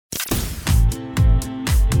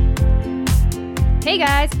Hey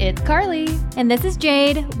guys, it's Carly. And this is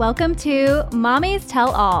Jade. Welcome to Mommy's Tell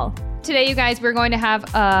All. Today, you guys, we're going to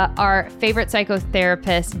have our favorite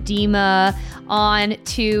psychotherapist, Dima, on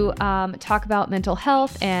to talk about mental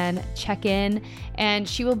health and check in. And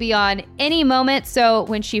she will be on any moment. So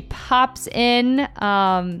when she pops in,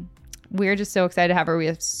 we're just so excited to have her. We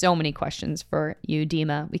have so many questions for you,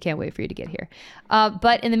 Dima. We can't wait for you to get here.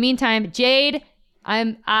 But in the meantime, Jade,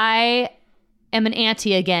 I am an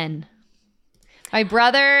auntie again. My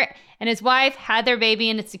brother and his wife had their baby,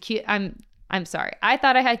 and it's a cute. I'm sorry. I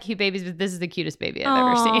thought I had cute babies, but this is the cutest baby I've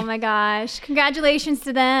ever seen. Oh my gosh! Congratulations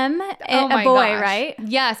to them. Oh my a boy, gosh. right?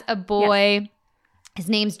 Yes, a boy. Yes. His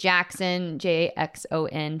name's Jackson,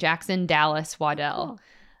 Jackson, Jackson Dallas Waddell.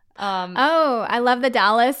 Oh, I love the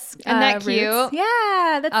Dallas. Isn't that roots. cute?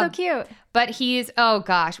 Yeah, that's so cute. But he's, oh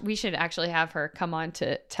gosh, we should actually have her come on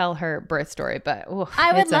to tell her birth story. But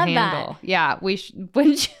I would it's love a handle. that. Yeah, when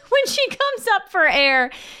she comes up for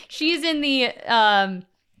air, she's in the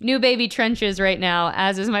new baby trenches right now,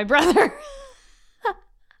 as is my brother.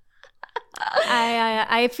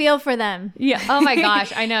 I feel for them. Yeah. Oh my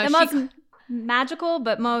gosh, I know. The most magical,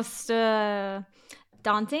 but most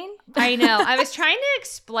daunting. I know. I was trying to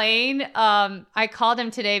explain. I called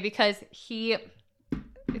him today because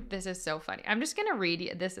this is so funny. I'm just going to read you.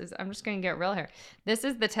 I'm just going to get real here. This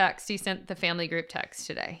is the text he sent the family group text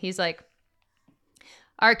today. He's like,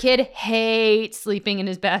 our kid hates sleeping in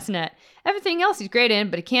his bassinet. Everything else he's great in,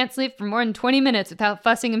 but he can't sleep for more than 20 minutes without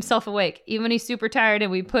fussing himself awake. Even when he's super tired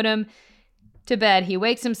and we put him to bed, he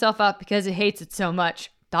wakes himself up because he hates it so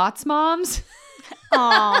much. Thoughts, moms?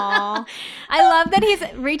 Aww. I love that he's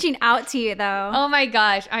reaching out to you, though. Oh my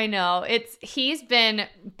gosh, I know.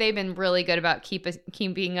 They've been really good about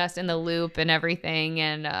keeping us in the loop and everything.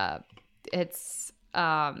 And the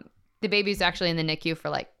baby's actually in the NICU for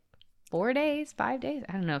like 4 days, 5 days.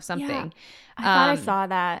 I don't know, something. Yeah. I thought I saw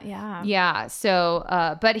that. Yeah. Yeah. So,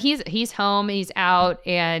 but he's home, he's out,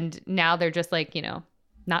 and now they're just like,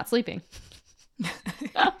 not sleeping.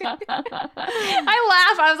 I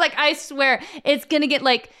laugh. I was like, I swear it's gonna get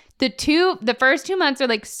like the first 2 months are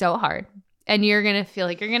like so hard, and you're gonna feel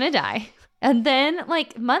like you're gonna die, and then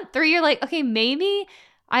like month 3 you're like, okay, maybe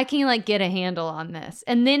I can like get a handle on this,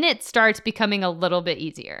 and then it starts becoming a little bit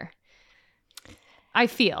easier, I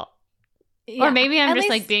feel. Yeah, or maybe I'm just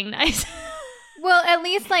like being nice. Well, at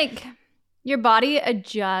least like your body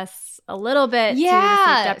adjusts a little bit to the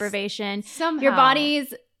sleep deprivation. Somehow. Your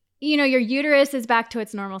body's, your uterus is back to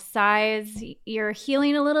its normal size. You're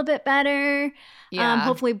healing a little bit better. Yeah.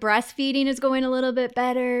 Hopefully breastfeeding is going a little bit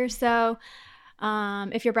better. So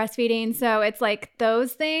if you're breastfeeding, so it's like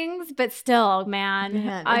those things, but still, man.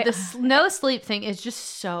 The no sleep thing is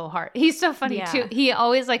just so hard. He's so funny too. He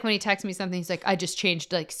always like when he texts me something, he's like, I just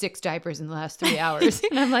changed like 6 diapers in the last 3 hours.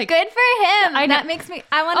 And I'm like, good for him. That makes me,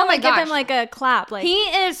 I want to give him like a clap. Like, he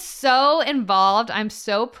is so involved. I'm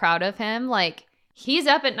so proud of him. Like, he's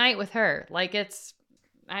up at night with her. Like,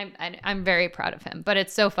 I'm very proud of him. But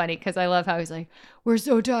it's so funny because I love how he's like, we're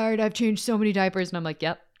so tired. I've changed so many diapers. And I'm like,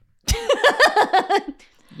 yep.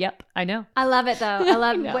 Yep, I know. I love it though. I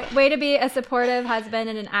love way to be a supportive husband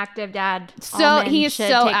and an active dad. So he is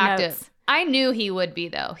so active. Notes. I knew he would be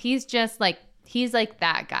though. He's just like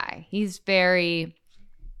that guy. He's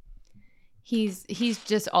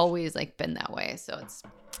just always like been that way. So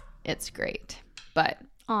it's great. But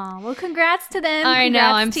oh, well, congrats to them. I know.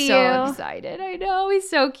 I'm so you. excited. I know. He's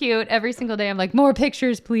so cute. Every single day I'm like, more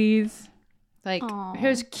pictures, please. Like,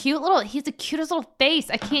 he's a cutest little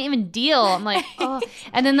face. I can't even deal. I'm like, oh.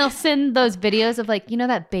 And then they'll send those videos of like,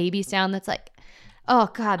 that baby sound that's like,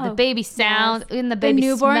 oh God, the baby sound and the baby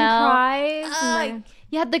newborn smell. Cries.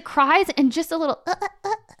 Yeah, the cries and just a little,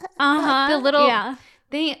 the little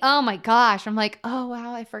thing. Oh my gosh. I'm like, oh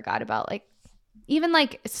wow, I forgot about like, even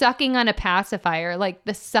like sucking on a pacifier, like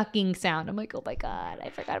the sucking sound. I'm like, oh my God, I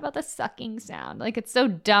forgot about the sucking sound. Like, it's so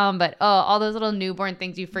dumb, but all those little newborn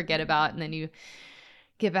things you forget about. And then you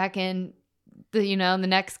get back in, the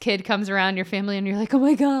next kid comes around your family and you're like, oh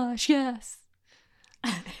my gosh, yes.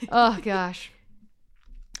 Oh gosh.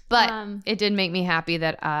 But it did make me happy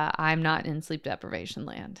that I'm not in sleep deprivation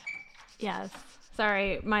land. Yes.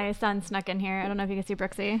 Sorry, my son snuck in here. I don't know if you can see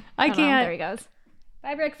Brooksy. I can't. There he goes.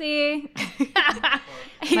 Bye, Brooksy.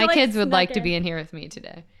 My kids would like to be in here with me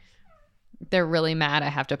today. They're really mad I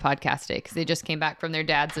have to podcast today because they just came back from their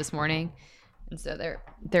dad's this morning. And so they're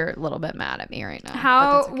a little bit mad at me right now.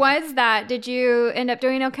 How was that? Did you end up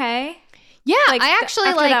doing okay? Yeah, I actually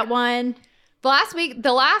after that one.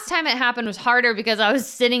 The last time it happened was harder because I was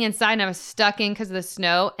sitting inside and I was stuck in because of the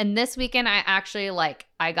snow. And this weekend I actually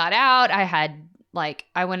I got out. I had like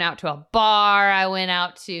I went out to a bar, I went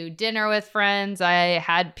out to dinner with friends, I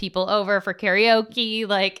had people over for karaoke,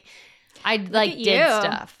 like I like did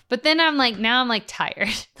stuff. But then now I'm like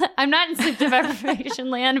tired. I'm not in sleep deprivation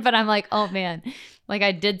land, but I'm like, oh man, like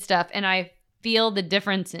I did stuff and I feel the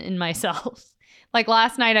difference in myself. Like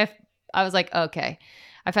last night I was like, okay,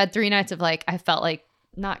 I've had 3 nights of like, I felt like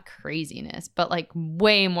not craziness, but like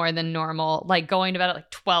way more than normal, like going to bed at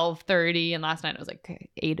like 12:30. And last night I was like, okay,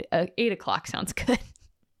 8 o'clock sounds good.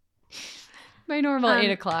 My normal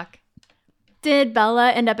 8 o'clock. Did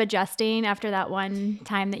Bella end up adjusting after that one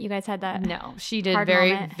time that you guys had that? No, she did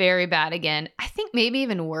very, very bad again. I think maybe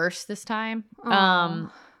even worse this time.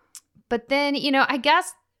 But then, I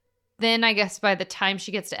guess by the time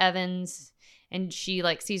she gets to Evans and she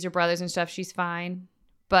like sees her brothers and stuff, she's fine.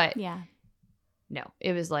 But yeah. No,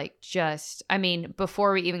 it was like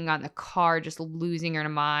before we even got in the car, just losing her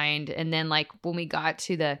mind. And then like when we got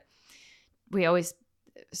to we always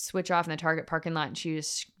switch off in the Target parking lot and she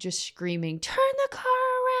was just screaming, turn the car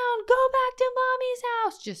around, go back to mommy's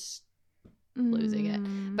house, just losing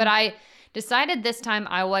it. But I decided this time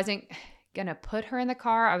I wasn't going to put her in the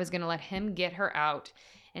car. I was going to let him get her out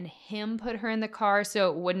and him put her in the car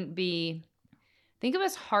so it wouldn't be... I think it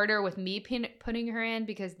was harder with me putting her in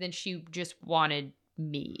because then she just wanted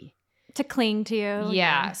me to cling to you.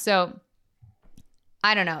 Yeah. So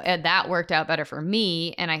I don't know. That worked out better for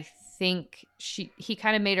me. And I think he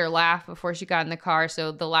kind of made her laugh before she got in the car.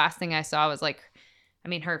 So the last thing I saw was like,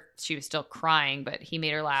 she was still crying, but he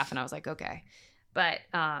made her laugh and I was like, okay. But,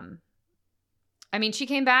 she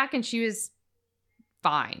came back and she was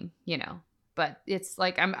fine, but it's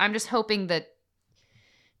like, I'm just hoping that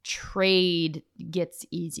trade gets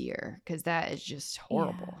easier because that is just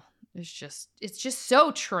horrible. Yeah. It's just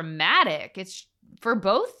so traumatic. It's for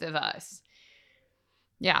both of us.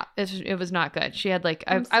 Yeah, it was not good. She had like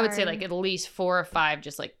I would say like at least 4 or 5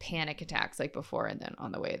 just like panic attacks like before and then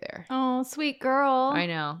on the way there. Oh, sweet girl. I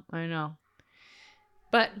know.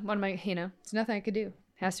 But what am it's nothing I could do. It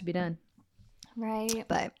has to be done. Right.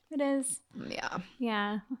 But it is. Yeah.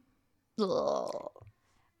 Yeah. Ugh.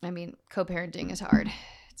 Co-parenting is hard.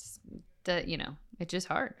 It's just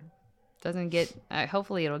hard. Doesn't get,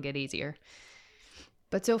 hopefully it'll get easier.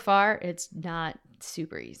 But so far, it's not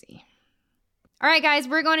super easy. All right, guys,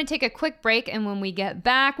 we're going to take a quick break. And when we get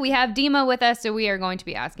back, we have Dima with us. So we are going to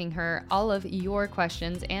be asking her all of your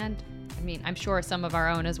questions. And I'm sure some of our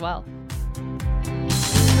own as well.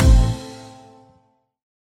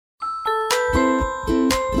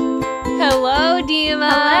 Hello, Dima.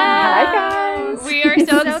 Hi, guys. We are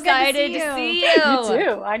so excited to see you. You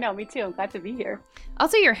too. I know, me too. I'm glad to be here.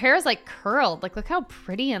 Also, your hair is like curled. Like, look how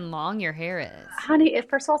pretty and long your hair is. Honey,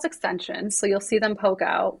 first of all, it's extensions, so you'll see them poke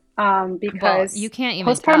out because you can't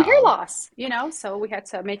even postpartum tell. hair loss, so we had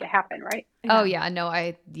to make it happen, right? Yeah. Oh, yeah. No,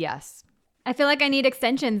 yes. I feel like I need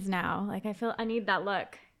extensions now. Like, I need that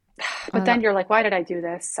look. But then you're like, why did I do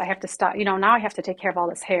this? I have to stop. Now I have to take care of all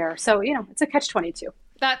this hair. So, it's a catch-22.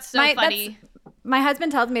 That's so funny. My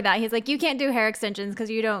husband tells me that. He's like, you can't do hair extensions because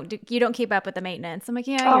you don't keep up with the maintenance. I'm like,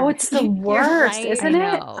 yeah. Oh, it's the worst, right. isn't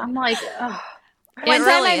it? I'm like, oh. One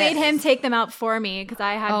time I made him take them out for me because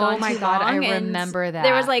I had gone too long. I remember that.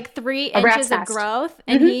 There was like 3 inches of growth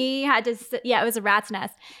and he had to, it was a rat's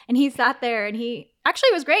nest. And he sat there and he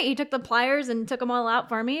actually was great. He took the pliers and took them all out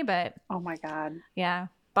for me, but. Oh my God. Yeah.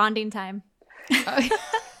 Bonding time.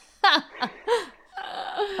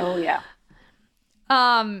 Oh yeah.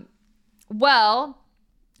 Well,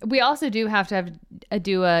 we also do have to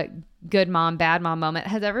do a good mom, bad mom moment.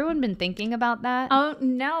 Has everyone been thinking about that? Oh,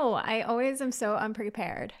 no. I always am so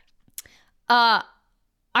unprepared. I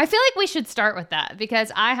feel like we should start with that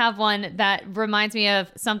because I have one that reminds me of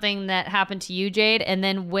something that happened to you, Jade. And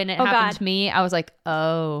then when it happened to me, I was like,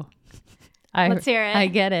 oh. Let's hear it. I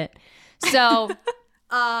get it. So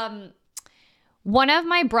one of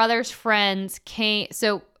my brother's friends came.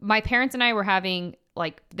 So my parents and I were having,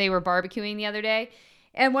 they were barbecuing the other day.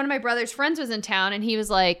 And one of my brother's friends was in town and he was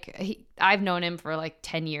like, I've known him for like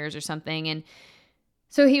 10 years or something. And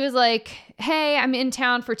so he was like, hey, I'm in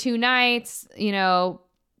town for 2 nights, would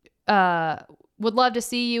love to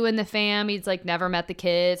see you and the fam. He's like, never met the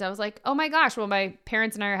kids. I was like, oh my gosh, well, my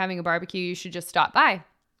parents and I are having a barbecue. You should just stop by.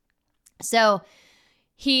 So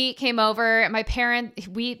he came over.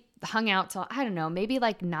 We hung out till, I don't know, maybe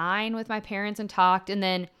like 9 with my parents and talked. And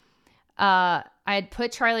then I had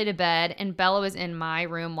put Charlie to bed and Bella was in my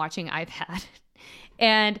room watching iPad.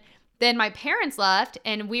 And then my parents left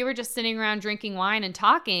and we were just sitting around drinking wine and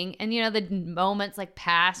talking. And, the moments like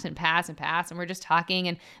pass and pass and pass. And we're just talking.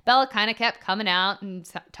 And Bella kind of kept coming out and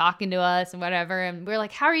talking to us and whatever. And we were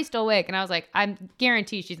like, how are you still awake? And I was like, I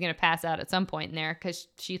guarantee she's going to pass out at some point in there because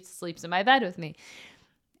she sleeps in my bed with me.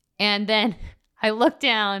 And then I looked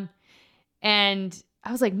down and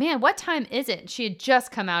I was like, man, what time is it? She had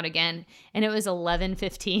just come out again. And it was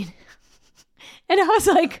 11:15. And I was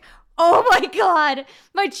like, oh my God,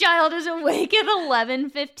 my child is awake at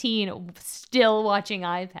 11:15, still watching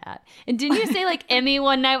iPad. And didn't you say like Emmy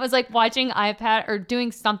one night was like watching iPad or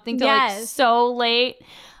doing something till like so late?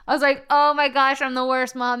 I was like, oh my gosh, I'm the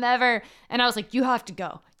worst mom ever. And I was like, you have to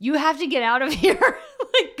go. You have to get out of here.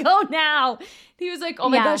 Like, go now. He was like, oh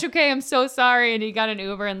my gosh, okay, I'm so sorry. And he got an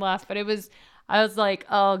Uber and left. But I was like,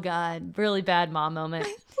 oh God, really bad mom moment.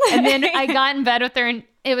 And then I got in bed with her and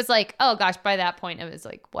it was like, oh gosh, by that point it was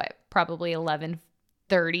like, what, probably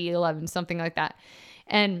 11:30, 11, something like that.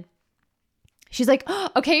 And she's like, oh,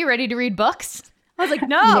 okay, you ready to read books? I was like,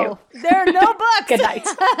 no, there are no books Good night.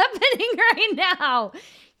 happening right now.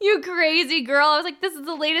 You crazy girl. I was like, this is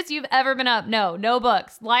the latest you've ever been up. No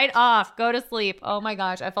books. Light off. Go to sleep. Oh my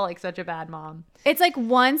gosh. I felt like such a bad mom. It's like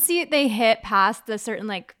once they hit past the certain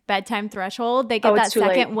like bedtime threshold, they get that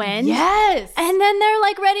second wind. Yes. And then they're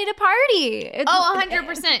like ready to party.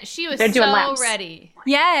 100%. She was They're doing so laps. ready.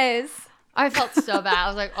 Yes. I felt so bad. I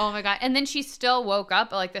was like, oh my God. And then she still woke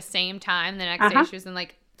up at like the same time the next day. She was in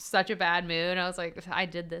like such a bad mood. I was like, I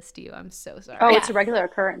did this to you. I'm so sorry. Oh, it's a regular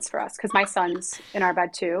occurrence for us because my son's in our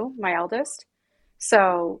bed too, my eldest.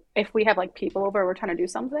 So if we have like people over, we're trying to do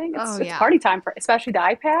something. It's party time for, especially the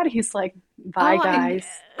iPad. He's like, bye guys.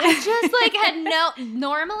 I just like had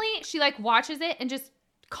normally she like watches it and just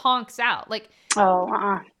conks out. Like,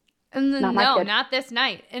 and then, not this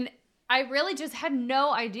night. And I really just had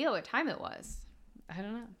no idea what time it was. I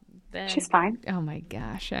don't know. Then, she's fine. Oh my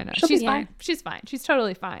gosh, I know. She'll She's be fine. She's fine. She's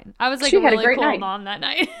totally fine. I was like she a had really great cool night. mom that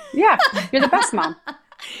night. Yeah, you're the best mom.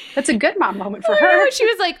 That's a good mom moment for her. She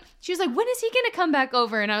was like, when is he going to come back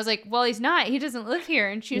over? And I was like, well, he's not. He doesn't live here.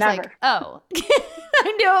 And she was like, oh.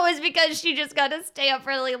 I knew it was because she just got to stay up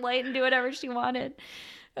really late and do whatever she wanted.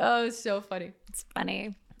 Oh, it was so funny. It's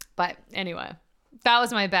funny. But anyway, that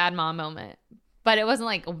was my bad mom moment. But it wasn't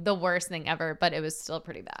like the worst thing ever, but it was still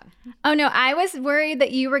pretty bad. Oh no, I was worried that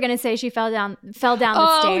you were going to say she fell down the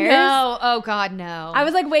stairs. No. Oh God, no. I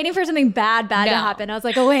was like waiting for something bad to happen. I was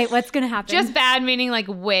like, oh wait, what's going to happen? Just bad meaning like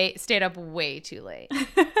stayed up way too late.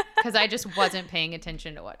 Because I just wasn't paying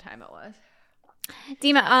attention to what time it was.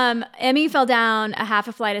 Dima, Emmy fell down a half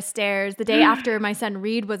a flight of stairs the day after my son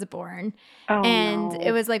Reed was born.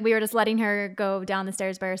 It was like we were just letting her go down the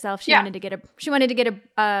stairs by herself. She wanted to get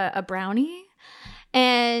a brownie.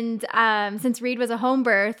 And since Reed was a home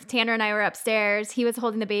birth, Tanner and I were upstairs. He was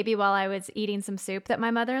holding the baby while I was eating some soup that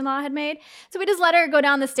my mother-in-law had made. So we just let her go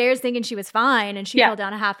down the stairs thinking she was fine, and she fell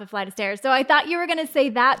down a half a flight of stairs. So I thought you were going to say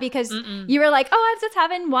that because you were like, oh, I was just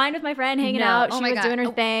having wine with my friend, hanging out. She was doing her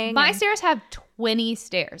thing. My stairs have 20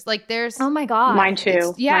 stairs. Like there's... Oh my God. Mine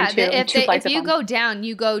too. Yeah. Mine too. If you go down,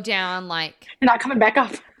 you go down like... You're not coming back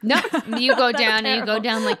up. No, you go down and you go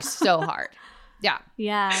down like so hard. Yeah.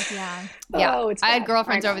 Yeah. Oh, it's I had bad.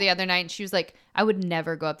 girlfriends over the other night and she was like, I would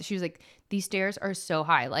never go up. She was like, these stairs are so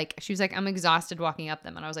high. Like, she was like, I'm exhausted walking up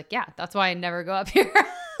them. And I was like, yeah, that's why I never go up here.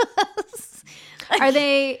 Are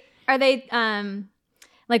they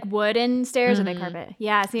like wooden stairs or are they carpet?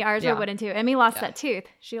 Yeah, see, ours were wooden too. Emmy lost that tooth.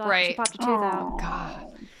 She popped a tooth out. God.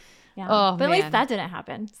 Yeah. Oh, but at least that didn't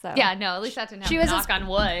happen. So yeah, no, at least that didn't happen. She was knock on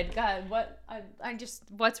wood. God,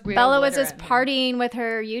 what's real? Bella was just partying with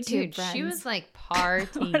her YouTube friends. She was like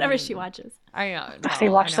partying. Whatever she watches. I know. They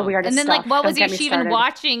watch the weirdest and then stuff. like, what was Don't get she me even started.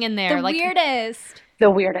 watching in there? The like weirdest. The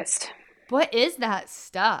weirdest. What is that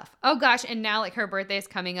stuff? Oh gosh, and now like her birthday is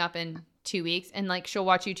coming up in 2 weeks, and like she'll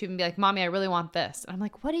watch YouTube and be like, "Mommy, I really want this." And I'm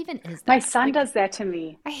like, "What even is that?" My son does that to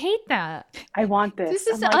me. I hate that. I want this. This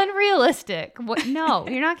is unrealistic. What? No,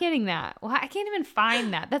 you're not getting that. Well, I can't even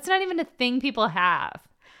find that. That's not even a thing people have.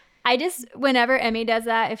 I just, whenever Emmy does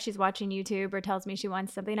that, if she's watching YouTube or tells me she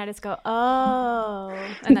wants something, I just go, oh.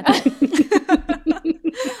 And that's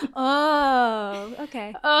it. Oh,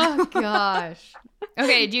 okay. Oh, gosh.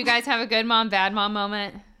 Okay, do you guys have a good mom, bad mom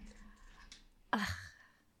moment?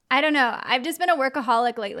 I don't know. I've just been a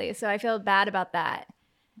workaholic lately, so I feel bad about that.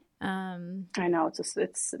 I know.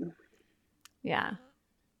 It's Yeah.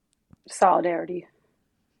 solidarity.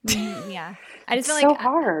 Yeah. I just It's feel so like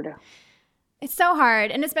hard. it's so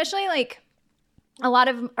hard. And especially like a lot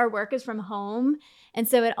of our work is from home. And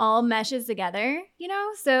so it all meshes together, you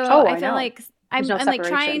know? So Oh, I I feel know. like I'm no like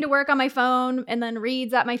trying to work on my phone, and then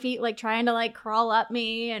Reed's at my feet, like trying to like crawl up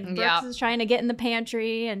me, and Brooks is trying to get in the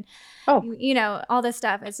pantry, and you know, all this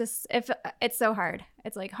stuff. It's just it's so hard.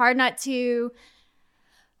 It's like hard not to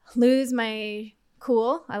lose my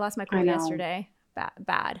cool. I lost my cool yesterday,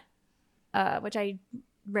 bad, which I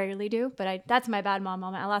rarely do, but that's my bad mom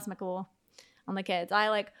moment. I lost my cool on the kids.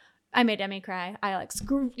 I made Emmy cry. I like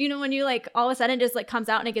screw. You know when you like all of a sudden it just like comes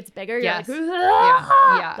out and it gets bigger. You're like,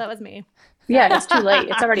 yeah, that was me. Yeah, it's too late.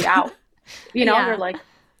 It's already out. You know, you're like, I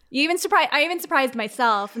even surprised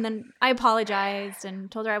myself, and then I apologized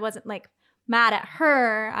and told her I wasn't like mad at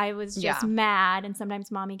her. I was just mad, and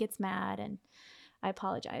sometimes mommy gets mad, and I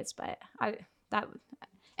apologized, but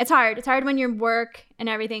it's hard. It's hard when your work and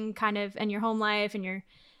everything kind of and your home life and your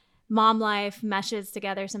mom life meshes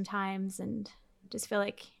together sometimes, and just feel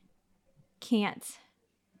like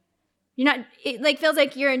it like feels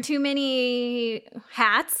like you're in too many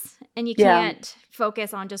hats and you can't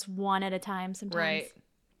focus on just one at a time sometimes. Right.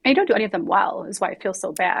 And you don't do any of them well is why it feels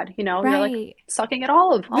so bad. You know, you're like sucking at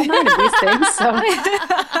all nine of these things. So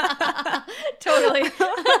totally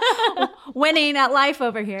winning at life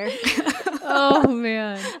over here. Oh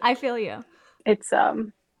man. I feel you. It's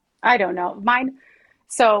I don't know. Mine.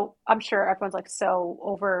 So I'm sure everyone's like so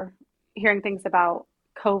over hearing things about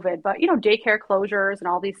COVID, but you know, daycare closures and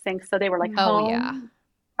all these things. So they were like,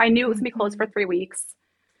 I knew it was gonna be closed for 3 weeks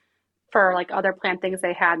for like other planned things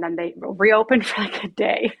they had, and then they reopened for like a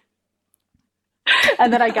day.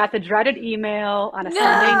 And then I got the dreaded email on a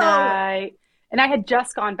Sunday night, and I had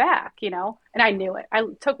just gone back, you know, and I knew it. I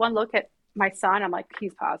took one look at my son. I'm like,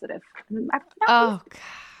 he's positive. God.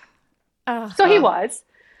 So he was,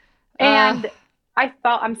 and I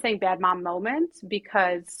felt I'm saying bad mom moment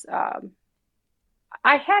because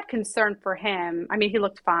I had concern for him. I mean, he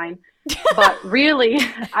looked fine, but really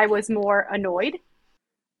I was more annoyed.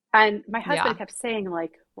 And my husband kept saying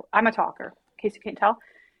like, I'm a talker, in case you can't tell.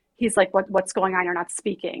 He's like, what's going on? You're not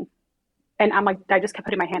speaking. And I'm like, I just kept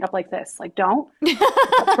putting my hand up like this, like, don't,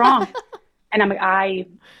 what's wrong? And I'm like,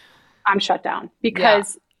 I'm shut down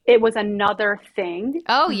because it was another thing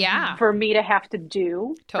for me to have to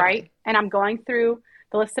do. Right. And I'm going through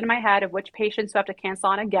the list in my head of which patients who have to cancel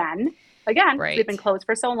on again, right. They've been closed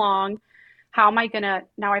for so long. How am I going to,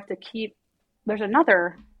 now I have to keep, there's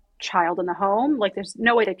another child in the home. Like there's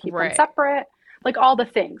no way to keep them separate, like all the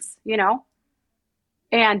things, you know?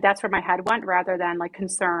 And that's where my head went rather than like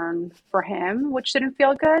concern for him, which didn't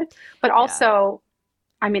feel good. But also,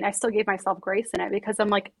 I mean, I still gave myself grace in it because I'm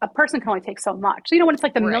like, a person can only take so much. You know, when it's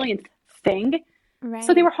like the millionth thing. Right.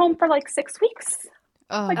 So they were home for like 6 weeks.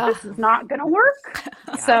 This is not going to work.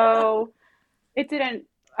 So it didn't,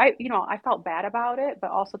 I felt bad about it,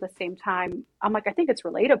 but also at the same time, I'm like, I think it's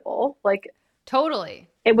relatable. Like, totally.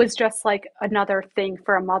 It was just like another thing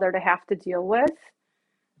for a mother to have to deal with.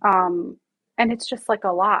 And it's just like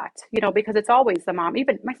a lot, you know, because it's always the mom.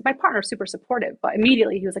 Even my partner's super supportive, but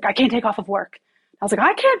immediately he was like, I can't take off of work. I was like,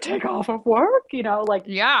 I can't take off of work, you know, like,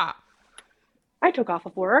 I took off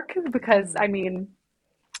of work because I mean,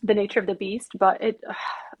 the nature of the beast, but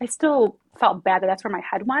I still felt bad that that's where my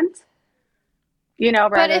head went. You know,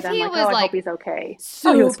 rather than like, I hope he's okay.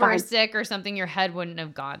 Super sick or something, your head wouldn't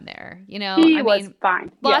have gone there. You know, he was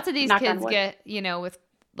fine. Lots of these kids get, you know, with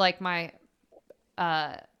like my,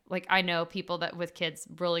 like I know people that with kids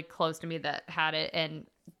really close to me that had it, and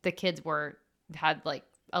the kids had like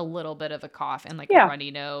a little bit of a cough and like a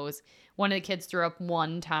runny nose. One of the kids threw up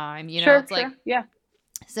one time. You know, it's like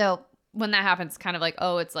So when that happens, kind of like,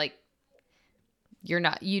 oh, it's like you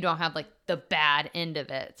don't have like the bad end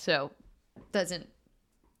of it, so.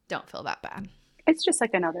 Don't feel that bad. It's just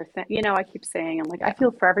like another thing, you know. I keep saying, I'm like, I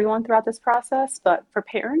feel for everyone throughout this process, but for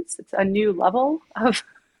parents, it's a new level of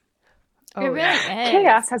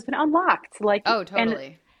chaos has been unlocked. Like, totally.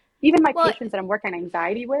 And even my patients that I'm working on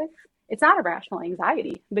anxiety with, it's not a rational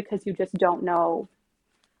anxiety because you just don't know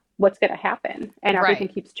what's going to happen, and everything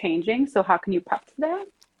keeps changing. So how can you prep for that?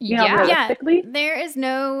 You know, realistically, there is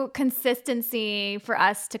no consistency for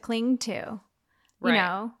us to cling to. You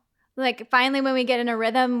know. Like finally when we get in a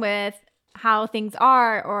rhythm with how things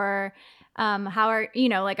are or how our, you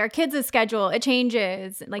know, like our kids' schedule, it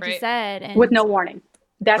changes, like you said. And with no warning.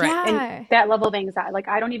 That's and that level of anxiety. Like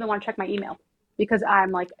I don't even want to check my email because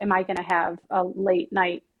I'm like, am I going to have a late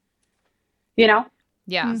night, you know?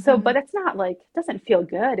 Yeah. Mm-hmm. So, but it's not like, it doesn't feel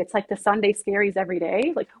good. It's like the Sunday scaries every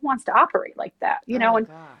day. Like who wants to operate like that, you know? And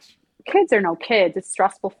kids are no kids. It's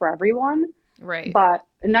stressful for everyone. Right. But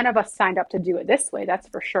none of us signed up to do it this way. That's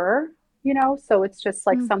for sure. you know? So it's just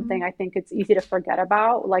like something I think it's easy to forget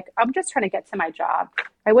about. Like, I'm just trying to get to my job.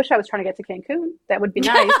 I wish I was trying to get to Cancun. That would be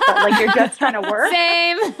nice, but like you're just trying to work.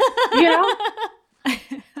 Same. You know?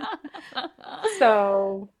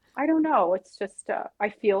 So I don't know. It's just, I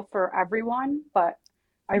feel for everyone, but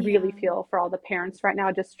I really feel for all the parents right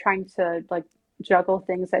now, just trying to like juggle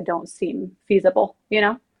things that don't seem feasible, you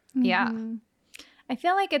know? Yeah. I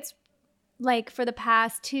feel like it's like for the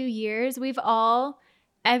past 2 years, we've all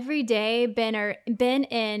every day been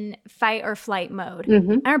in fight or flight mode.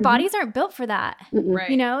 And our bodies aren't built for that. Right.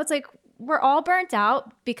 You know, it's like we're all burnt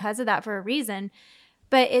out because of that for a reason.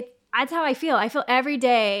 But that's how I feel. I feel every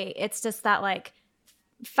day it's just that like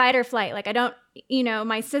fight or flight. Like I don't, you know,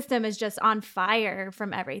 my system is just on fire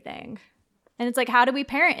from everything. And it's like, how do we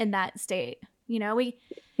parent in that state? You know,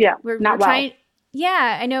 we're not well. trying.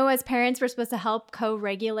 Yeah, I know as parents, we're supposed to help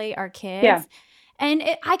co-regulate our kids. Yeah. And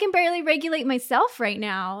I can barely regulate myself right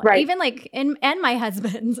now. Right. Even like, and my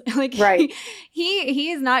husband, like Right.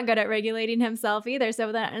 he is not good at regulating himself either.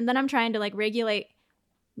 So then I'm trying to like regulate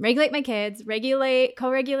my kids,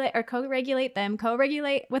 co-regulate them,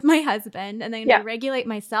 co-regulate with my husband, and then regulate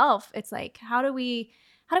myself. It's like, how do we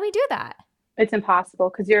do that? It's impossible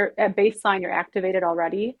because you're at baseline, you're activated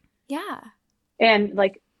already. Yeah. And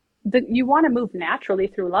like you want to move naturally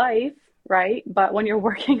through life, right? But when you're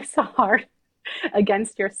working so hard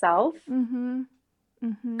against yourself,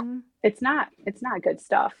 it's not good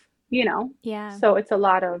stuff, you know? Yeah. So it's a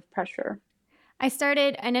lot of pressure. I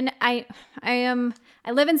started, and then I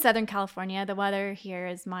live in Southern California. The weather here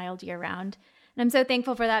is mild year round. And I'm so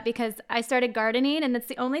thankful for that because I started gardening, and that's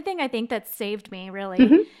the only thing I think that saved me,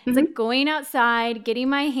 really. It's like going outside, getting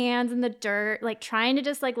my hands in the dirt, like trying to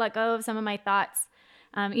just like let go of some of my thoughts.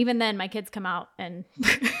 Even then, my kids come out and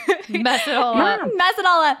mess it all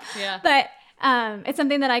up. Yeah. But it's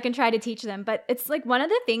something that I can try to teach them. But it's like one of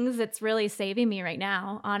the things that's really saving me right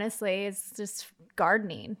now, honestly, is just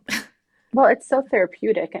gardening. Well, it's so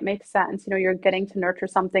therapeutic. It makes sense. You know, you're getting to nurture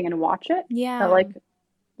something and watch it. Yeah. So, like,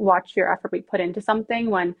 watch your effort be put into something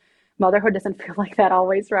when motherhood doesn't feel like that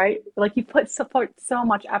always, right? Like you put so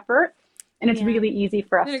much effort, and it's really easy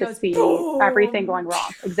for us to see everything going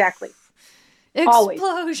wrong. Exactly.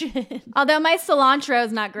 Explosion. Always. Although my cilantro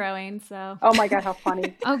is not growing, so. Oh my God, how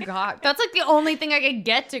funny. Oh God. That's like the only thing I could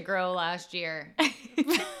get to grow last year. Oh,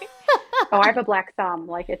 I have a black thumb.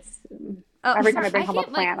 Like it's every time I bring home a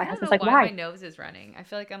plant, my husband's like, why? My nose is running. I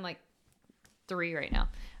feel like I'm like 3 right now.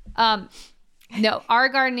 No, our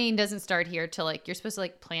gardening doesn't start here till like you're supposed to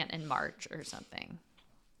like plant in March or something.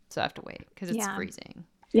 So I have to wait because it's freezing.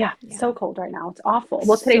 Yeah, so cold right now. It's awful.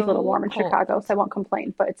 Well, today's a little warm in Chicago, so I won't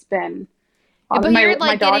complain, but it's been but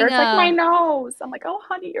my daughter's like, my nose. I'm like, oh,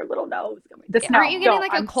 honey, your little nose. Aren't you getting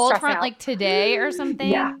like a cold front like today or something?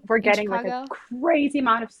 Yeah, we're getting like a crazy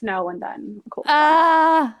amount of snow and then a cold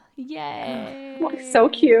front. Yay. So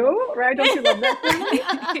cute, right? Don't you love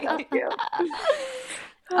that? So cute.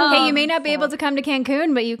 Hey, you may not be able to come to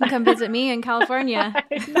Cancun, but you can come visit me in California.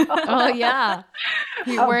 Oh, yeah.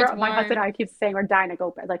 My husband and I keep saying we're dying to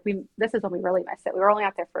go. Like this is when we really miss it. We were only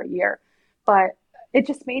out there for a year, but it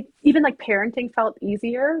just made even like parenting felt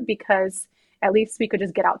easier because at least we could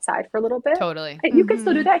just get outside for a little bit. Totally. And you can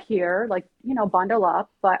still do that here, like, you know, bundle up,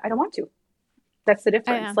 but I don't want to. That's the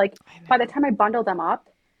difference. Like by the time I bundle them up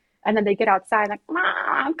and then they get outside, like,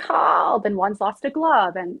 I'm cold. And one's lost a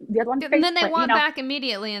glove and the other one's and then they want back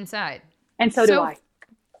immediately inside. And so do I.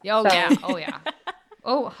 Oh, so. Yeah. Oh, yeah.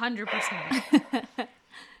 Oh, 100%.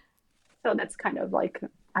 So that's kind of like,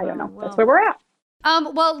 I don't know. That's where we're at.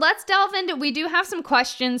 Well, let's delve into, we do have some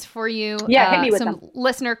questions for you. Yeah, hit me with some them.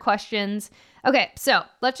 Listener questions. Okay, so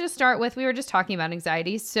let's just start with, we were just talking about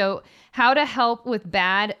anxiety. So how to help with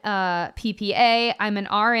bad PPA. I'm an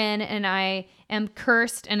RN and I am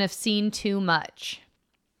cursed and have seen too much.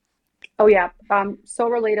 Oh yeah, so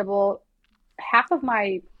relatable. Half of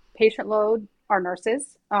my patient load are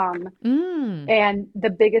nurses. And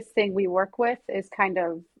the biggest thing we work with is kind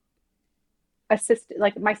of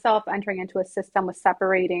like myself entering into a system with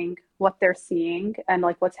separating what they're seeing and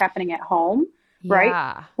like what's happening at home,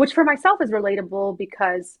 right? Which for myself is relatable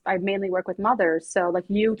because I mainly work with mothers. So like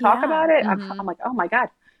you talk about it, I'm like, oh my God,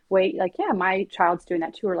 wait, like, yeah, my child's doing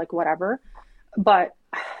that too, or like whatever. But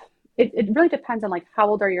it really depends on like how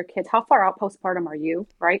old are your kids? How far out postpartum are you,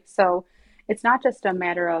 right? So it's not just a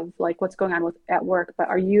matter of like what's going on at work, but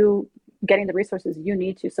are you getting the resources you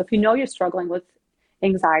need to? So if you know you're struggling with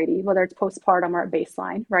anxiety, whether it's postpartum or at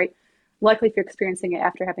baseline, right? Likely if you're experiencing it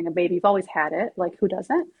after having a baby, you've always had it, like who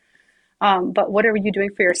doesn't? But what are you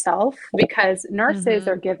doing for yourself? Because nurses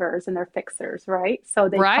are Mm-hmm. givers and they're fixers, right? So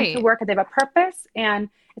they come to Right. work and they have a purpose, and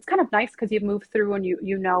it's kind of nice because you've moved through and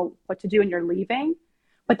you know what to do and you're leaving.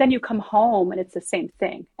 But then you come home and it's the same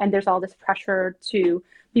thing. And there's all this pressure to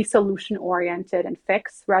be solution oriented and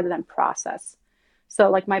fix rather than process. So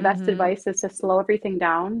like my best Mm-hmm. advice is to slow everything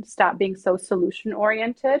down, stop being so solution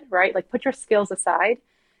oriented, right? Like put your skills aside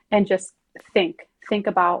and just think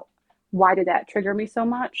about, why did that trigger me so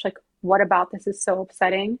much? Like, what about this is so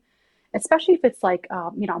upsetting? Especially if it's like,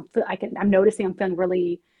 I'm noticing I'm feeling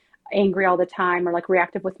really angry all the time or like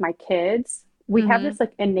reactive with my kids. We have Mm-hmm. this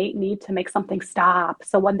like innate need to make something stop.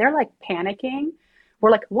 So when they're like panicking,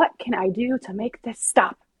 we're like, what can I do to make this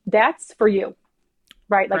stop? That's for you,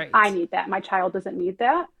 right? Like, I Right. need that. My child doesn't need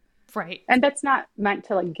that. Right. And that's not meant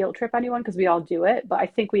to like guilt trip anyone because we all do it. But I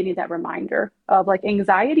think we need that reminder of like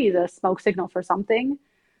anxiety is a smoke signal for something.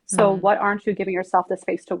 So Mm-hmm. what aren't you giving yourself the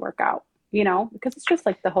space to work out? Because it's just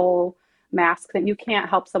like the whole mask that you can't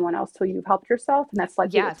help someone else till you've helped yourself. And that's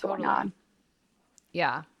likely Yeah, what's going totally. on.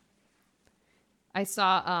 Yeah. I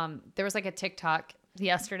saw there was like a TikTok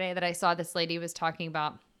yesterday that I saw. This lady was talking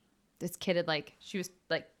about this kid had like, she was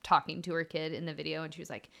like talking to her kid in the video, and she was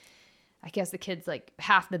like, I guess the kid's like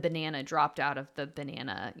half the banana dropped out of the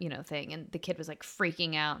banana, thing. And the kid was like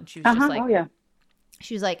freaking out. And she was just Uh-huh. Oh like, yeah.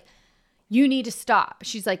 she was like, you need to stop.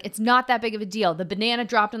 She's like, it's not that big of a deal. The banana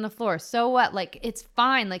dropped on the floor. So what? Like, it's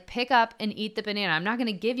fine. Like, pick up and eat the banana. I'm not going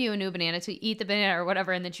to give you a new banana to eat the banana or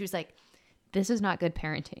whatever. And then she was like, this is not good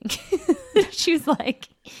parenting. She was like,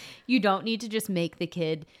 you don't need to just make the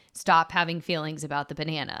kid stop having feelings about the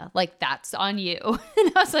banana. Like, that's on you.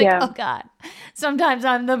 And I was like, Yeah. oh God. Sometimes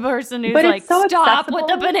I'm the person who's But like, it's so stop with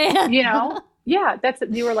the accessible, banana. Yeah,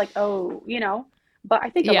 you were like, oh, but I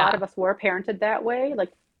think a lot Yeah. of us were parented that way. Like,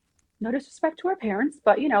 no disrespect to our parents,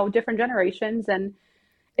 but different generations, and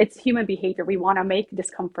it's human behavior. We want to make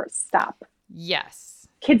discomfort stop. Yes.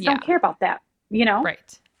 Kids don't Yeah. care about that, you know?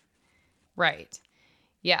 Right. Right.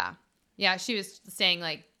 Yeah. Yeah. She was saying,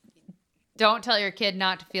 like, don't tell your kid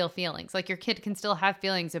not to feel feelings. Like, your kid can still have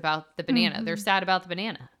feelings about the banana. They're Mm-hmm. sad about the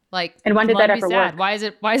banana. Like, And when did let that them be ever sad. work?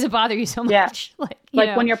 Why does it bother you so Yeah. much? Like,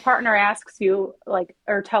 Like when your partner asks you, like,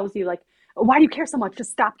 or tells you, like, why do you care so much?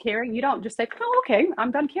 Just stop caring. You don't just say, oh, okay,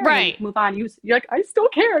 I'm done caring and right. move on. You're like, I still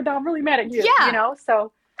care. Now I'm really mad at you, Yeah.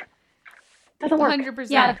 So it doesn't work. It's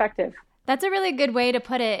not 100%. effective. That's a really good way to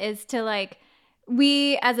put it, is to like,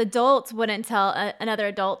 we as adults wouldn't tell another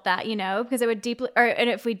adult that, because it would deeply, and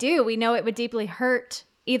if we do, we know it would deeply hurt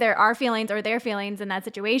either our feelings or their feelings in that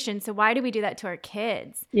situation. So why do we do that to our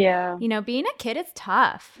kids? Yeah, Being a kid is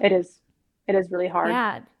tough. it is. It is really hard.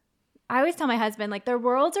 Yeah. I always tell my husband, like, their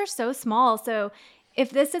worlds are so small. So if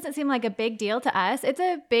this doesn't seem like a big deal to us, it's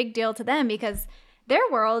a big deal to them, because their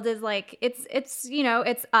world is like, it's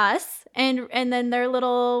it's us and then their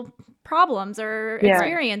little problems or Yeah.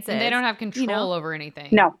 experiences. And they don't have control over anything.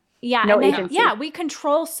 No, Yeah. no And agency. we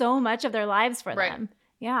control so much of their lives for Right. them.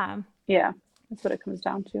 Yeah. Yeah, that's what it comes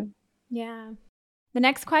down to. Yeah. The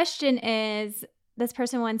next question is, this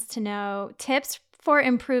person wants to know tips for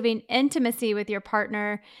improving intimacy with your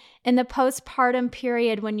partner in the postpartum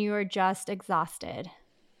period when you are just exhausted.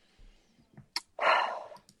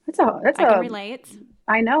 That's I can relate.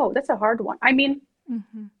 I know that's a hard one. I mean,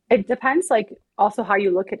 Mm-hmm. it depends, like, also how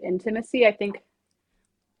you look at intimacy. I think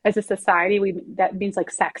as a society, that means like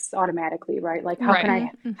sex automatically, right? Like, how Right.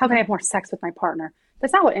 can how can I have more sex with my partner?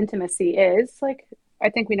 That's not what intimacy is. Like, I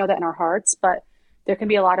think we know that in our hearts, but there can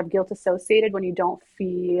be a lot of guilt associated when you don't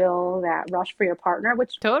feel that rush for your partner,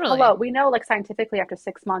 which, Totally. hello, we know, like, scientifically after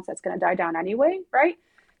 6 months, that's going to die down anyway, right?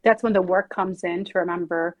 That's when the work comes in to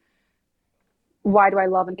remember, why do I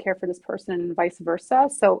love and care for this person, and vice versa.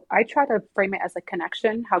 So I try to frame it as a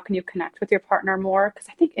connection. How can you connect with your partner more? Because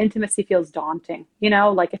I think intimacy feels daunting,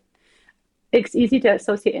 like it's easy to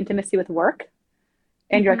associate intimacy with work,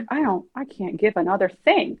 and you're like, I can't give another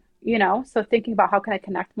thing, So thinking about, how can I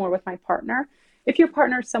connect more with my partner? If your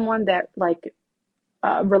partner is someone that like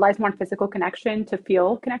relies more on physical connection to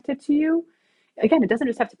feel connected to you, again, it doesn't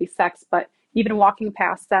just have to be sex, but even walking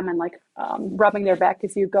past them and like rubbing their back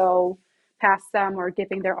as you go past them, or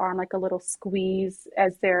giving their arm like a little squeeze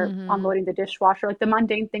as they're Mm-hmm. unloading the dishwasher, like the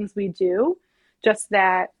mundane things we do, just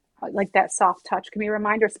that, like that soft touch can be a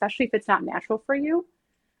reminder, especially if it's not natural for you.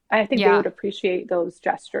 And I think they Yeah. would appreciate those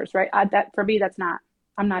gestures, right? That for me,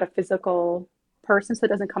 I'm not a physical person, so it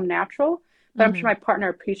doesn't come natural. But I'm sure my partner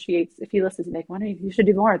appreciates, if he listens, and like, you should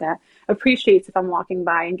do more of that. Appreciates if I'm walking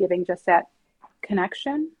by and giving just that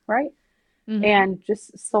connection, right? Mm-hmm. And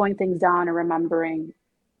just slowing things down and remembering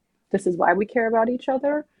this is why we care about each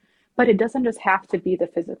other. But it doesn't just have to be the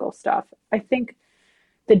physical stuff. I think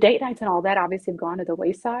the date nights and all that obviously have gone to the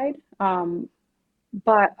wayside.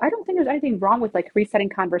 But I don't think there's anything wrong with like resetting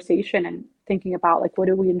conversation and thinking about like what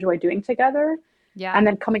do we enjoy doing together, Yeah. and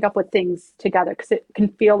then coming up with things together because it can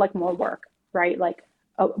feel like more work, right? Like,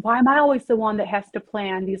 oh, why am I always the one that has to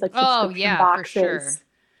plan these like Oh, subscription yeah, for sure. boxes?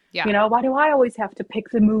 Yeah. You know, why do I always have to pick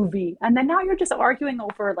the movie? And then now you're just arguing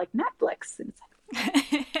over like Netflix. And it's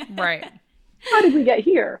like, Right. how did we get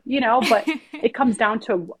here? You know, but it comes down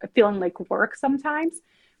to feeling like work sometimes,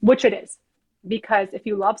 which it is. Because if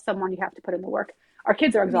you love someone, you have to put in the work. Our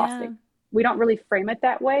kids are exhausting. Yeah. We don't really frame it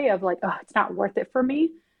that way of like, oh, it's not worth it for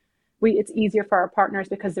me. It's easier for our partners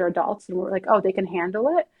because they're adults and we're like, oh, they can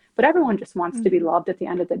handle it. But everyone just wants to be loved at the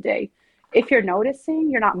end of the day. If you're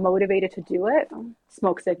noticing you're not motivated to do it,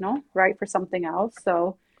 smoke signal, right, for something else.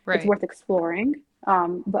 So it's worth exploring.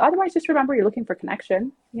 But otherwise, just remember you're looking for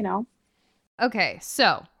connection, you know. Okay,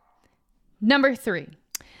 so number 3.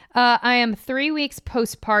 I am 3 weeks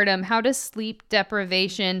postpartum. How does sleep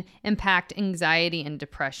deprivation impact anxiety and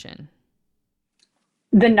depression?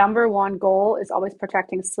 The number one goal is always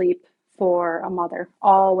protecting sleep for a mother.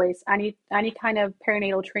 Always. Any kind of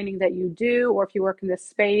perinatal training that you do, or if you work in this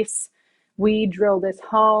space, we drill this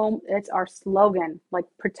home. It's our slogan, like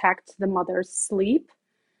protect the mother's sleep,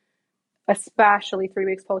 especially 3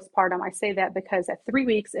 weeks postpartum. I say that because at 3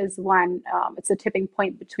 weeks is when it's a tipping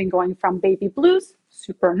point between going from baby blues,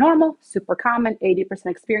 super normal, super common, 80%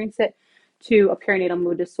 experience it, to a perinatal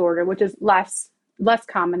mood disorder, which is less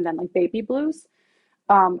common than like baby blues.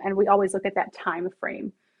 And we always look at that time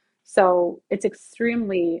frame. So it's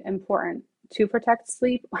extremely important to protect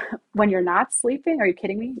sleep. When you're not sleeping, are you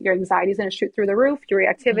kidding me? Your anxiety is going to shoot through the roof, your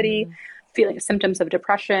reactivity, feeling symptoms of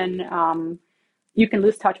depression. You can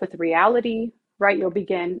lose touch with reality, right? You'll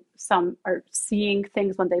begin seeing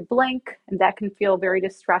things when they blink, and that can feel very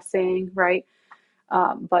distressing, right?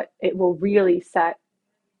 But it will really set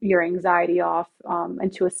your anxiety off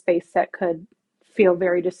into a space that could feel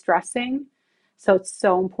very distressing. So it's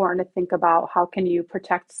so important to think about how can you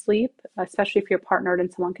protect sleep, especially if you're partnered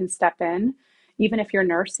and someone can step in. Even if you're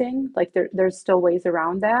nursing, like there's still ways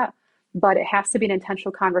around that. But it has to be an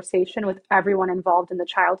intentional conversation with everyone involved in the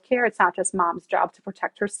childcare. It's not just mom's job to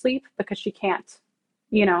protect her sleep because she can't,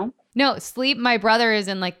 you know? No, sleep. My brother is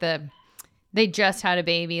in like they just had a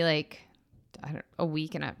baby like a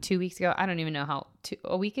week and 2 weeks ago. I don't even know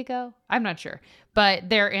a week ago. I'm not sure. But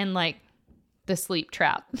they're in like the sleep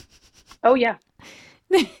trap. Oh, yeah.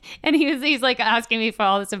 And he's like asking me for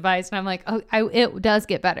all this advice. And I'm like, oh, it does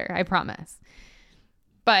get better. I promise.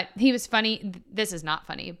 But he was funny. This is not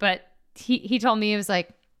funny, but he told me,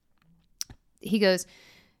 he goes,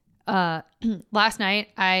 last night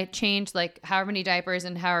I changed like however many diapers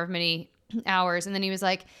and however many hours. And then he was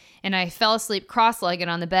like, and I fell asleep cross-legged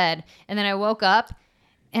on the bed. And then I woke up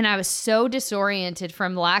and I was so disoriented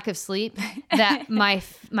from lack of sleep that my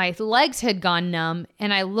legs had gone numb.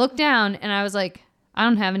 And I looked down and I was like, I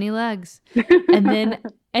don't have any legs.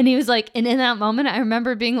 And he was like, and in that moment, I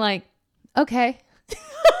remember being like, okay.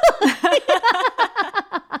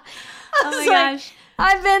 Oh my gosh.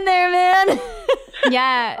 I've been there, man.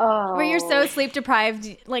 Yeah. Oh. Where you're so sleep deprived,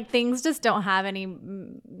 like things just don't have any,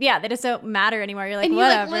 they just don't matter anymore. You're like, and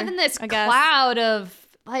whatever. You like live in this cloud of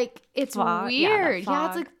like, it's fog. weird. Yeah,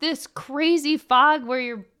 it's like this crazy fog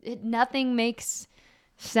where nothing makes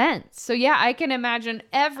sense. So yeah, I can imagine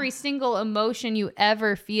every single emotion you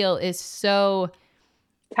ever feel is so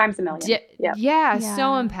times a million. Yeah,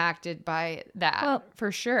 so impacted by that,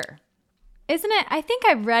 for sure. Isn't it? I think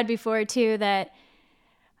I've read before too that,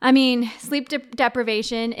 I mean, sleep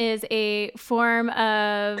deprivation is a form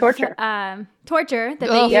of torture that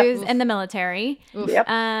they use in the military. Yep.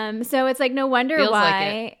 So it's like no wonder Feels why.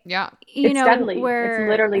 Like it. Yeah. It's deadly. It's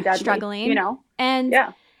literally deadly. Struggling. You know. And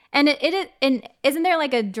and isn't there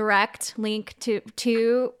like a direct link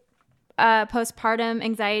to postpartum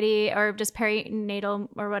anxiety or just perinatal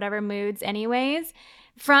or whatever moods anyways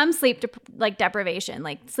from sleep deprivation?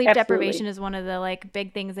 Like sleep deprivation is one of the like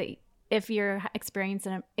big things that if you're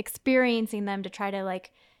experiencing them to try to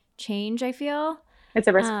like change, I feel it's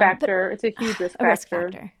a risk factor. It's a huge risk factor.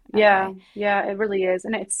 Okay. Yeah, it really is.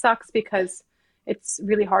 And it sucks because it's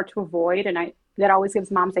really hard to avoid. And that always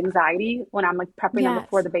gives moms anxiety when I'm like prepping them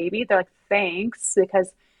before the baby. They're like, thanks,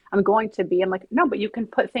 because I'm like, no, but you can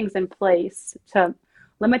put things in place to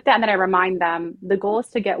limit that. And then I remind them the goal is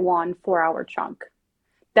to get 1 4-hour chunk.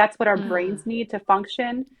 That's what our brains need to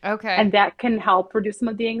function. Okay. And that can help reduce some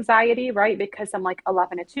of the anxiety, right? Because I'm like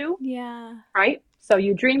 11 to 2. Yeah. Right? So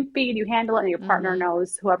you dream feed, you handle it, and your partner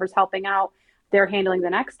knows, whoever's helping out, they're handling the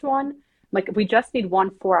next one. Like, we just need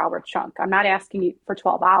 1 4-hour chunk. I'm not asking you for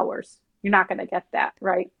 12 hours. You're not going to get that,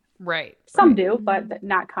 right? Right. Some do, but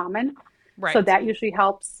not common. Right. So that usually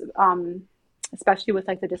helps, especially with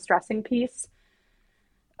like the distressing piece.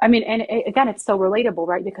 I mean, and again, it's so relatable,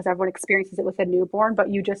 right? Because everyone experiences it with a newborn, but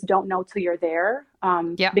you just don't know till you're there,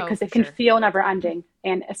 because it can feel never ending.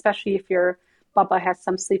 And especially if your Bubba has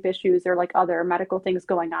some sleep issues or like other medical things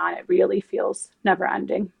going on, it really feels never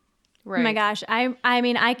ending. Right. Oh my gosh. I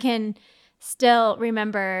mean, I can still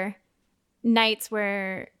remember nights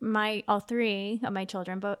where all three of my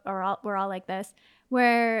children were all like this,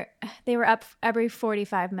 where they were up every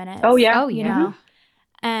 45 minutes. Oh yeah. You know,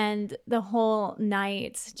 and the whole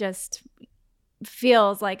night just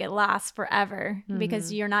feels like it lasts forever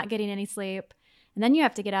because you're not getting any sleep. And then you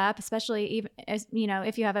have to get up, especially even as, you know,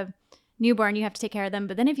 if you have a newborn, you have to take care of them.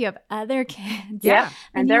 But then if you have other kids,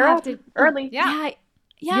 and they're up early.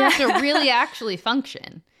 You have to really actually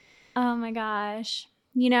function. Oh my gosh.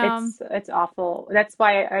 You know, it's awful. That's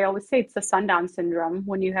why I always say it's the sundown syndrome.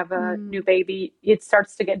 When you have a new baby, it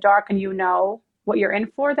starts to get dark and you know what you're in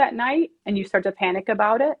for that night and you start to panic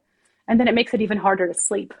about it. And then it makes it even harder to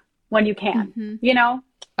sleep when you can, you know?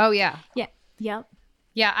 Oh, yeah. Yeah. Yep.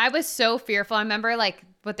 Yeah. I was so fearful. I remember like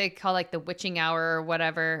what they call like the witching hour or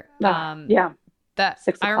whatever. That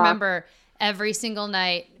 6 o'clock. I remember every single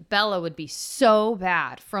night, Bella would be so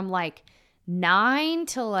bad from like 9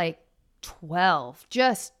 to like 12,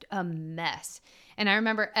 just a mess. And I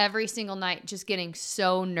remember every single night just getting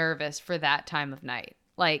so nervous for that time of night.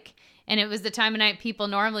 Like, and it was the time of night people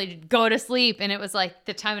normally go to sleep. And it was like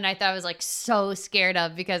the time of night that I was like so scared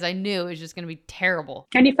of because I knew it was just going to be terrible.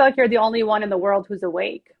 And you feel like you're the only one in the world who's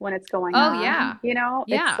awake when it's going on. Oh, yeah. You know,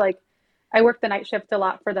 yeah. It's like, I work the night shift a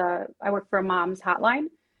lot I work for a mom's hotline,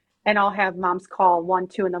 and I'll have moms call 1,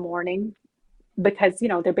 2 in the morning because, you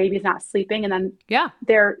know, their baby's not sleeping. And then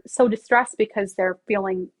they're so distressed because they're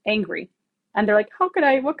feeling angry. And they're like,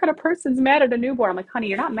 what kind of person's mad at a newborn? I'm like, honey,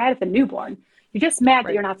 you're not mad at the newborn. You're just mad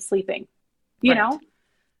that you're not sleeping, you know?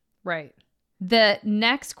 Right. The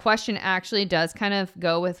next question actually does kind of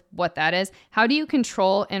go with what that is. How do you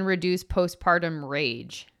control and reduce postpartum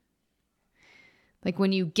rage? Like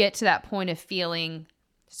when you get to that point of feeling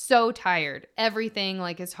so tired, everything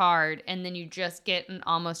like is hard, and then you just get in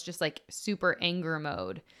almost just like super anger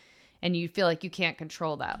mode and you feel like you can't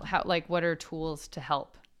control that. How, like, what are tools to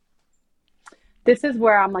help? This is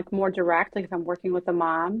where I'm like more direct. Like if I'm working with a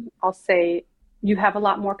mom, I'll say, you have a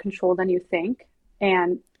lot more control than you think.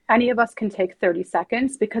 And any of us can take 30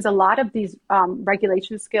 seconds because a lot of these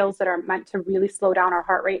regulation skills that are meant to really slow down our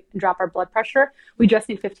heart rate and drop our blood pressure, we just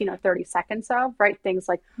need 15 or 30 seconds of, right? Things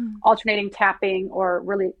like alternating tapping or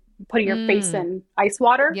really putting your face in ice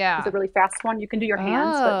water is a really fast one. You can do your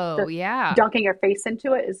hands, but dunking your face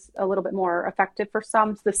into it is a little bit more effective for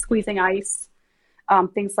some. So the squeezing ice,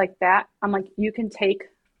 things like that. I'm like, you can take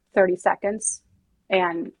 30 seconds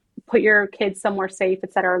and put your kids somewhere safe,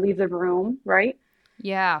 et cetera, or leave the room, right?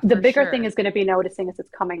 Yeah. The bigger thing is going to be noticing as it's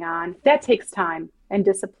coming on. That takes time and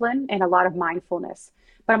discipline and a lot of mindfulness.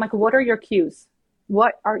 But I'm like, what are your cues?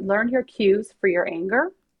 Learn your cues for your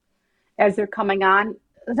anger as they're coming on.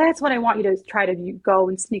 That's when I want you to try to go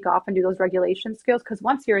and sneak off and do those regulation skills. Because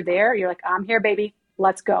once you're there, you're like, I'm here, baby,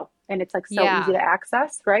 let's go. And it's like so easy to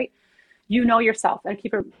access, right? You know yourself, and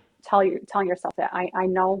keep telling yourself that I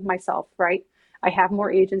know myself, right? I have more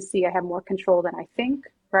agency. I have more control than I think,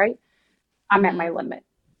 right? I'm at my limit.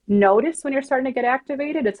 Notice when you're starting to get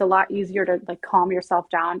activated, it's a lot easier to like calm yourself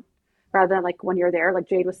down rather than like when you're there, like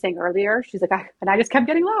Jade was saying earlier, she's like, and I just kept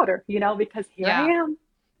getting louder, you know, because here I am.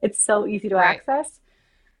 It's so easy to access.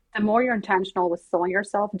 The more you're intentional with slowing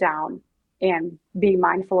yourself down and being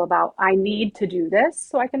mindful about, I need to do this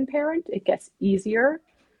so I can parent, it gets easier.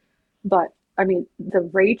 But I mean, the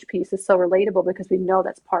rage piece is so relatable because we know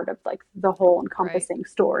that's part of like the whole encompassing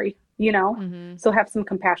story, you know? So have some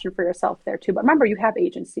compassion for yourself there too. But remember, you have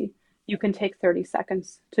agency. You can take 30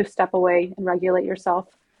 seconds to step away and regulate yourself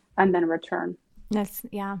and then return.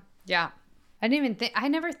 Yeah. I didn't even I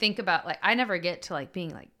never think about like, I never get to like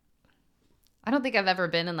being like, I don't think I've ever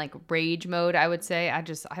been in like rage mode, I would say. I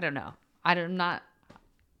don't know. I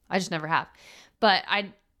just never have. But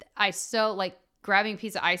I so like, grabbing a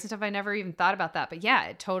piece of ice and stuff, I never even thought about that. But yeah,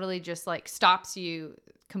 it totally just like stops you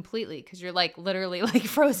completely because you're like literally like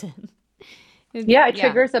frozen. It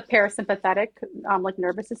triggers a parasympathetic like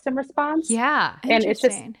nervous system response. Yeah. And it's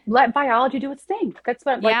just let biology do its thing. That's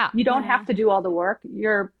what you don't have to do all the work.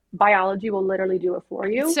 Your biology will literally do it for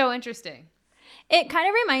you. It's so interesting. It kind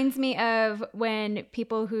of reminds me of when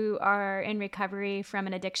people who are in recovery from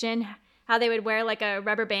an addiction how they would wear like a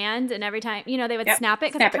rubber band and every time, they would snap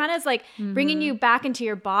it because it kind of is like bringing you back into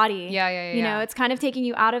your body. Yeah. It's kind of taking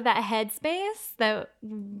you out of that headspace that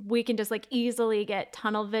we can just like easily get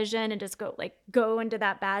tunnel vision and just go into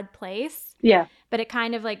that bad place. Yeah. But it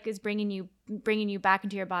kind of like is bringing you back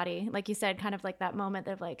into your body. Like you said, kind of like that moment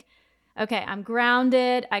of like, okay, I'm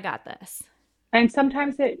grounded. I got this. And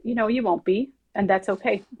sometimes you won't be, and that's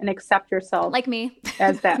okay. And accept yourself. Like me.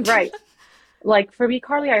 As that, right. Like for me,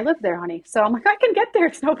 Carly, I live there, honey. So I'm like, I can get there.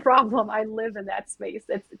 It's no problem. I live in that space.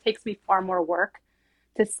 It takes me far more work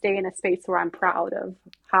to stay in a space where I'm proud of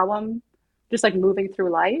how I'm just like moving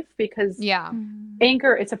through life, because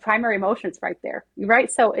anger, it's a primary emotion. It's right there.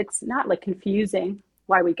 Right. So it's not like confusing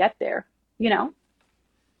why we get there, Yeah.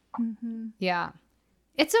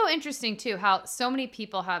 It's so interesting too, how so many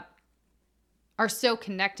people are so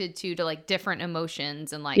connected to like different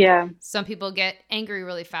emotions, and like some people get angry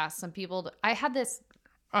really fast. Some people, I had this,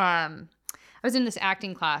 I was in this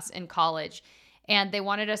acting class in college, and they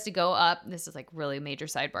wanted us to go up. This is like really major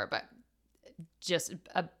sidebar, but just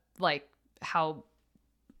like how,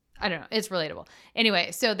 I don't know, it's relatable.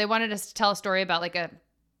 Anyway, so they wanted us to tell a story about like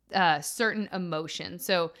a certain emotion.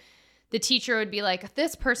 So the teacher would be like,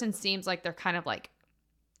 this person seems like they're kind of like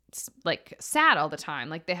sad all the time.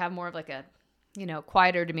 Like they have more of like a,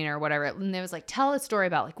 quieter demeanor or whatever. And it was like, tell a story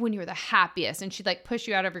about like when you were the happiest. And she'd like push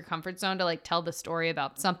you out of your comfort zone to like tell the story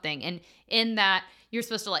about something. And in that, you're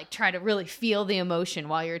supposed to like try to really feel the emotion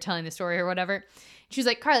while you're telling the story or whatever. She was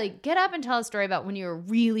like, Carly, get up and tell a story about when you were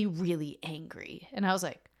really, really angry. And I was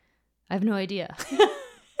like, I have no idea.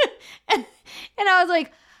 and I was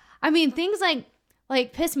like, I mean, things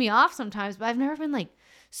like piss me off sometimes, but I've never been like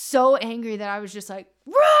so angry that I was just like,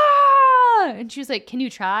 rah! And she was like, can you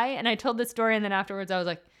try? And I told the story, and then afterwards I was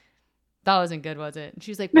like, that wasn't good, was it? And she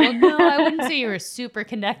was like, well, no, I wouldn't say you were super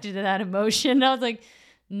connected to that emotion. And I was like,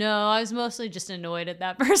 no, I was mostly just annoyed at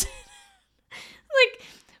that person. Like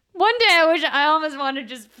one day I almost want to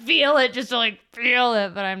just feel it, just to like feel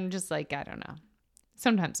it, but I'm just like, I don't know.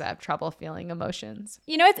 Sometimes I have trouble feeling emotions.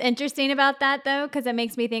 You know what's interesting about that though? Because it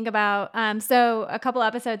makes me think about, so a couple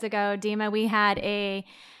episodes ago, Dima, we had a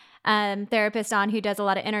therapist on who does a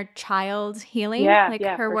lot of inner child healing.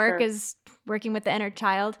 Her work is working with the inner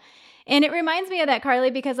child. And it reminds me of that,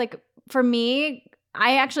 Carly, because like for me,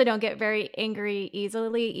 I actually don't get very angry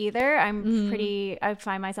easily either. I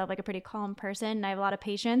find myself like a pretty calm person, and I have a lot of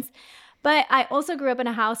patience. But I also grew up in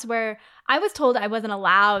a house where I was told I wasn't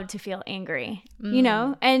allowed to feel angry,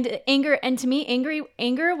 and to me,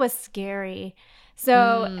 anger was scary.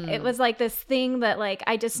 So it was like this thing that like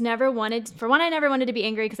I just never wanted. For one, I never wanted to be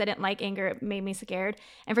angry because I didn't like anger. It made me scared.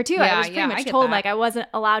 And for two, I was pretty much told like I wasn't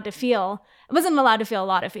allowed to feel a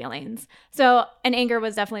lot of feelings. So, and anger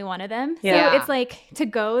was definitely one of them. Yeah. So it's like to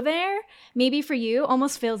go there, maybe for you,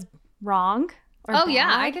 almost feels wrong or bad.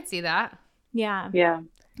 Yeah, I could see that. Yeah. Yeah.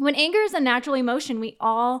 When anger is a natural emotion, we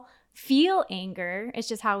all feel anger. It's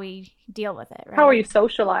just how we deal with it, right? How are you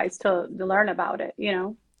socialized to learn about it,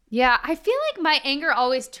 Yeah, I feel like my anger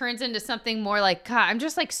always turns into something more like, God, I'm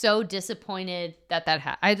just like so disappointed that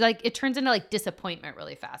it turns into like disappointment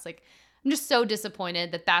really fast. Like I'm just so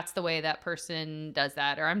disappointed that that's the way that person does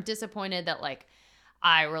that. Or I'm disappointed that like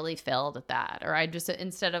I really failed at that. Or I just,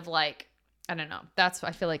 instead of like, I don't know. That's,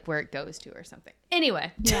 I feel like, where it goes to or something.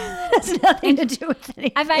 Anyway, that's nothing to do with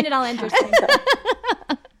anything. I find it all interesting.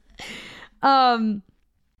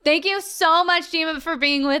 Thank you so much, Dima, for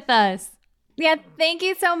being with us. Yeah, thank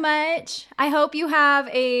you so much. I hope you have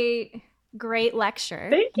a great lecture.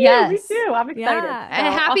 Thank you. Yes. Me too. I'm excited. Yeah. And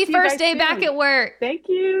a happy first day back at work. Thank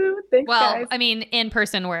you. Thanks, guys. I mean,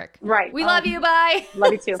 in-person work. Right. We love you. Bye.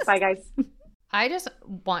 Love you too. Bye, guys. I just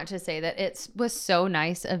want to say that it was so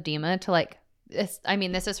nice of Dima to like, this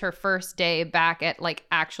is her first day back at like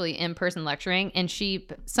actually in-person lecturing, and she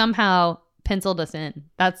somehow penciled us in.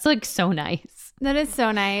 That's like so nice. That is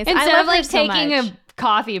so nice. Instead of like taking a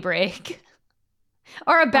coffee break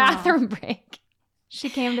or a bathroom break. She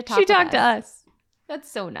came to talk She talked to us. That's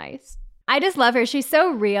so nice. I just love her. She's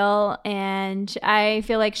so real, and I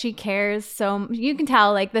feel like she cares so. You can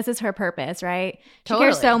tell like this is her purpose, right? She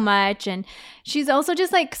cares so much, and she's also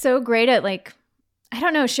just like so great at like, I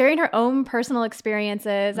don't know, sharing her own personal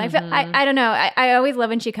experiences. I feel I don't know. I always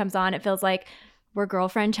love when she comes on. It feels like we're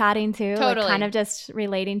girlfriend chatting too, like kind of just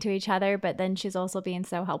relating to each other. But then she's also being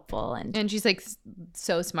so helpful, and she's like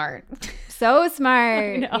so smart, so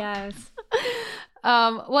smart. Yes.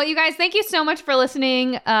 Well, you guys, thank you so much for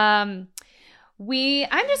listening. I'm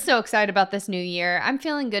just so excited about this new year. I'm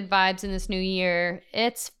feeling good vibes in this new year.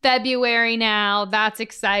 It's February now. That's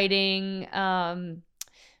exciting.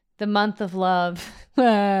 the month of love.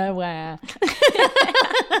 But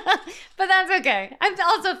that's okay. I'm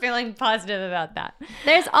also feeling positive about that.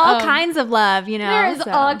 There's all kinds of love, you know. There's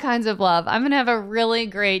all kinds of love. I'm going to have a really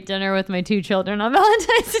great dinner with my 2 children on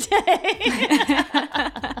Valentine's Day.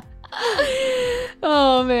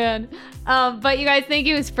 Oh, man. But you guys, thank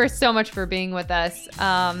you so much for being with us.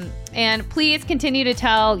 And please continue to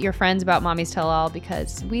tell your friends about Mommy's Tell All,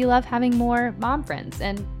 because we love having more mom friends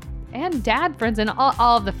and dad friends and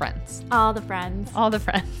all of the friends. All the friends. All the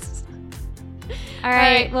friends. All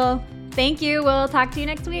right. Well, thank you. We'll talk to you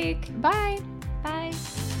next week. Bye.